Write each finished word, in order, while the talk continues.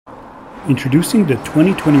Introducing the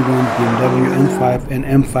 2021 BMW M5 and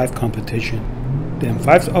M5 competition. The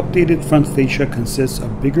M5's updated front fascia consists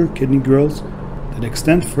of bigger kidney grills that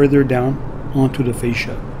extend further down onto the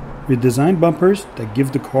fascia, redesigned bumpers that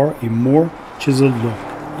give the car a more chiseled look,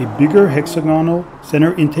 a bigger hexagonal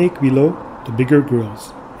center intake below the bigger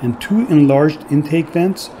grills, and two enlarged intake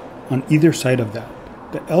vents on either side of that.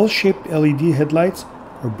 The L-shaped LED headlights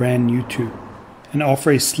are brand new too, and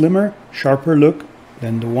offer a slimmer, sharper look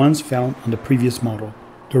than the ones found on the previous model.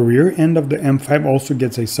 The rear end of the M5 also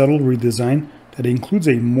gets a subtle redesign that includes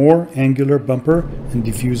a more angular bumper and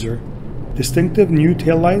diffuser, distinctive new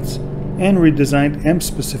taillights, and redesigned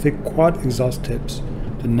M-specific quad exhaust tips.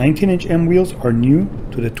 The 19-inch M wheels are new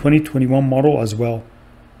to the 2021 model as well.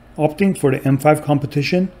 Opting for the M5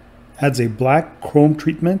 competition adds a black chrome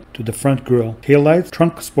treatment to the front grille, taillights,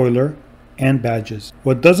 trunk spoiler, and badges.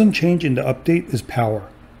 What doesn't change in the update is power.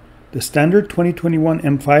 The standard 2021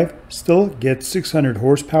 M5 still gets 600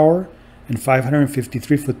 horsepower and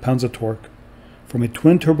 553 foot-pounds of torque from a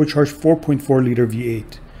twin turbocharged 4.4-liter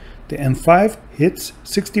V8. The M5 hits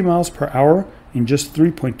 60 miles per hour in just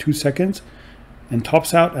 3.2 seconds and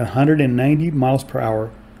tops out at 190 miles per hour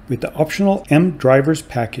with the optional M driver's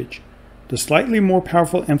package. The slightly more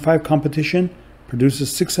powerful M5 competition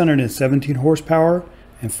produces 617 horsepower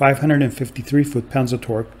and 553 foot-pounds of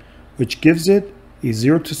torque, which gives it a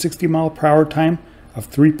 0 to 60 mile per hour time of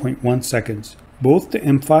 3.1 seconds. Both the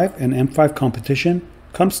M5 and M5 competition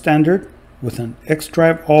come standard with an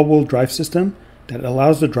xDrive all-wheel drive system that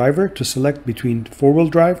allows the driver to select between four-wheel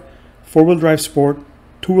drive sport,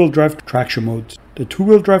 two-wheel drive traction modes. The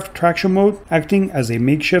two-wheel drive traction mode acting as a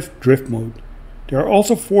makeshift drift mode. There are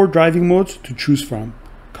also 4 driving modes to choose from: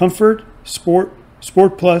 Comfort, Sport,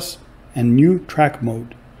 Sport Plus, and New Track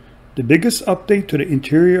mode. The biggest update to the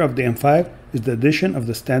interior of the M5 is the addition of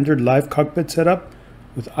the standard live cockpit setup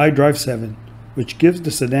with iDrive 7, which gives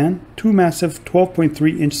the sedan 2 massive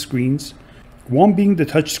 12.3-inch screens, one being the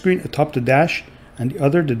touchscreen atop the dash and the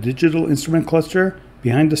other the digital instrument cluster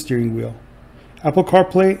behind the steering wheel. Apple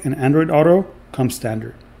CarPlay and Android Auto come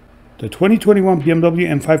standard. The 2021 BMW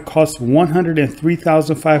M5 costs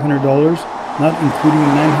 $103,500, not including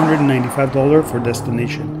 $995 for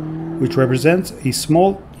destination, which represents a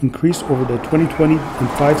small increase over the 2020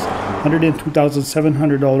 M5's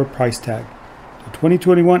 $102,700 price tag. The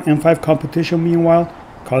 2021 M5 competition, meanwhile,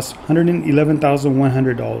 costs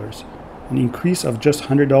 $111,100, an increase of just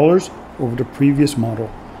 $100 over the previous model.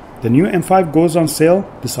 The new M5 goes on sale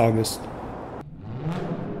this August.